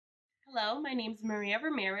Hello, my name is Maria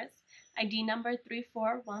Ramirez, ID number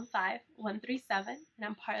 3415137, and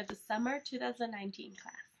I'm part of the summer 2019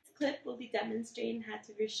 class. This clip will be demonstrating how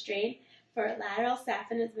to restrain for lateral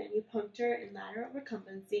saphenous venipuncture and lateral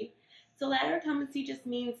recumbency. So lateral recumbency just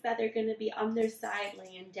means that they're going to be on their side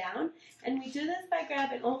laying down, and we do this by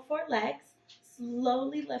grabbing all four legs,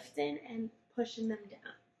 slowly lifting and pushing them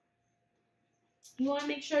down. You want to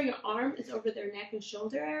make sure your arm is over their neck and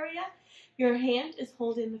shoulder area. Your hand is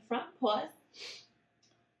holding the front paws.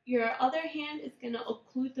 Your other hand is going to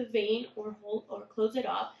occlude the vein or hold or close it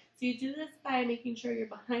off. So you do this by making sure you're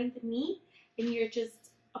behind the knee and you're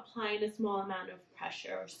just applying a small amount of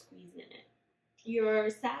pressure or squeezing it. Your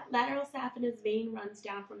lateral saphenous vein runs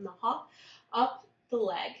down from the hop up the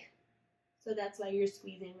leg. So that's why you're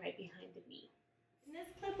squeezing right behind the knee. In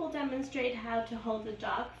this clip, we'll demonstrate how to hold the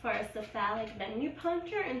dog for a cephalic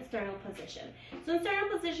venipuncture in sternal position. So in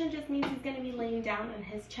sternal position just means he's going to be laying down on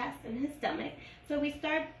his chest and his stomach. So we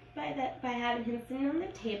start by having him sitting on the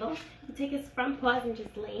table. You take his front paws and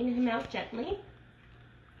just laying him out gently.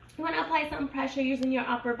 You want to apply some pressure using your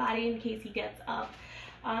upper body in case he gets up.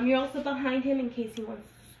 You're also behind him in case he wants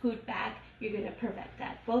to scoot back. You're going to prevent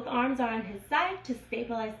that. Both arms are on his side to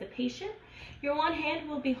stabilize the patient. Your one hand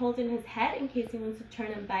will be holding his head in case he wants to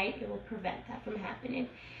turn and bite. It will prevent that from happening.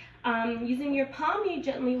 Using your palm, you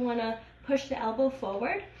gently want to push the elbow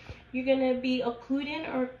forward. You're going to be occluding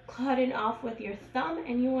or cutting off with your thumb,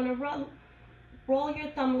 and you want to roll your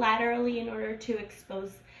thumb laterally in order to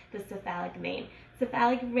expose the cephalic vein.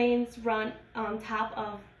 Cephalic veins run on top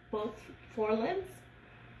of both forelimbs,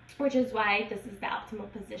 which is why this is the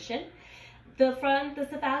optimal position. The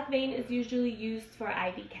cephalic vein is usually used for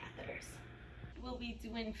IV catheters. We'll be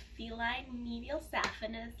doing feline medial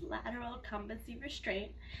saphenous lateral recumbency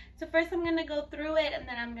restraint. So first I'm going to go through it and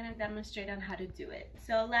then I'm going to demonstrate on how to do it.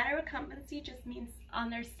 So lateral recumbency just means on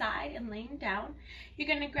their side and laying down. You're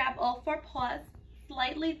going to grab all four paws,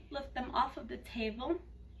 slightly lift them off of the table,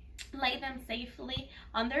 lay them safely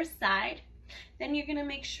on their side. Then you're going to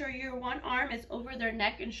make sure your one arm is over their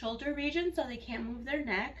neck and shoulder region so they can't move their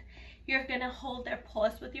neck. You're going to hold their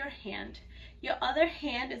paws with your hand. Your other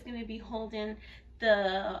hand is going to be holding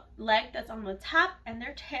the leg that's on the top and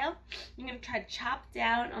their tail. You're going to try to chop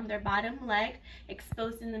down on their bottom leg,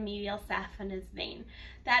 exposing the medial saphenous vein.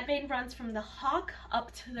 That vein runs from the hock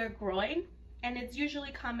up to their groin, and it's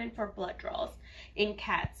usually common for blood draws in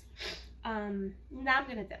cats. Now I'm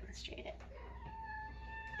going to demonstrate it.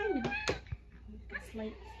 Put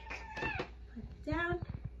it down,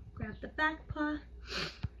 grab the back paw,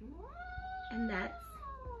 and that's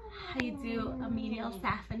how you do a medial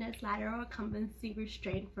saphenous lateral recumbency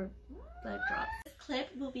restraint for blood drops. This clip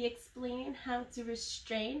will be explaining how to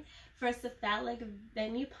restrain for a cephalic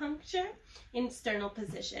venipuncture in sternal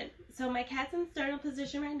position. So my cat's in sternal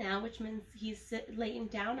position right now, which means he's laying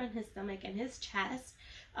down on his stomach and his chest.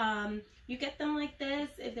 You get them like this.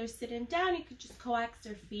 If they're sitting down, you could just coax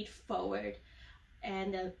their feet forward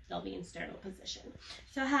and they'll be in sternal position.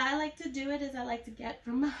 So how I like to do it is I like to get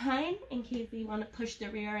from behind in case they want to push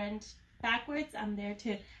the rear end backwards. I'm there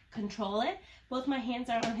to control it. Both my hands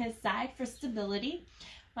are on his side for stability.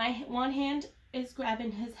 My one hand is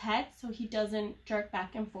grabbing his head so he doesn't jerk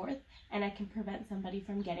back and forth, and I can prevent somebody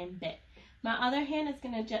from getting bit. My other hand is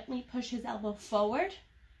going to gently push his elbow forward.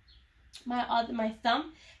 My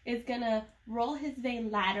thumb is going to roll his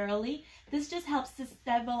vein laterally. This just helps to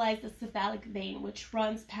stabilize the cephalic vein, which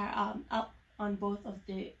runs up on both of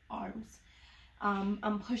the arms.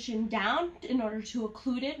 I'm pushing down in order to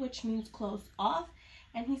occlude it, which means close off,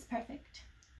 and he's perfect.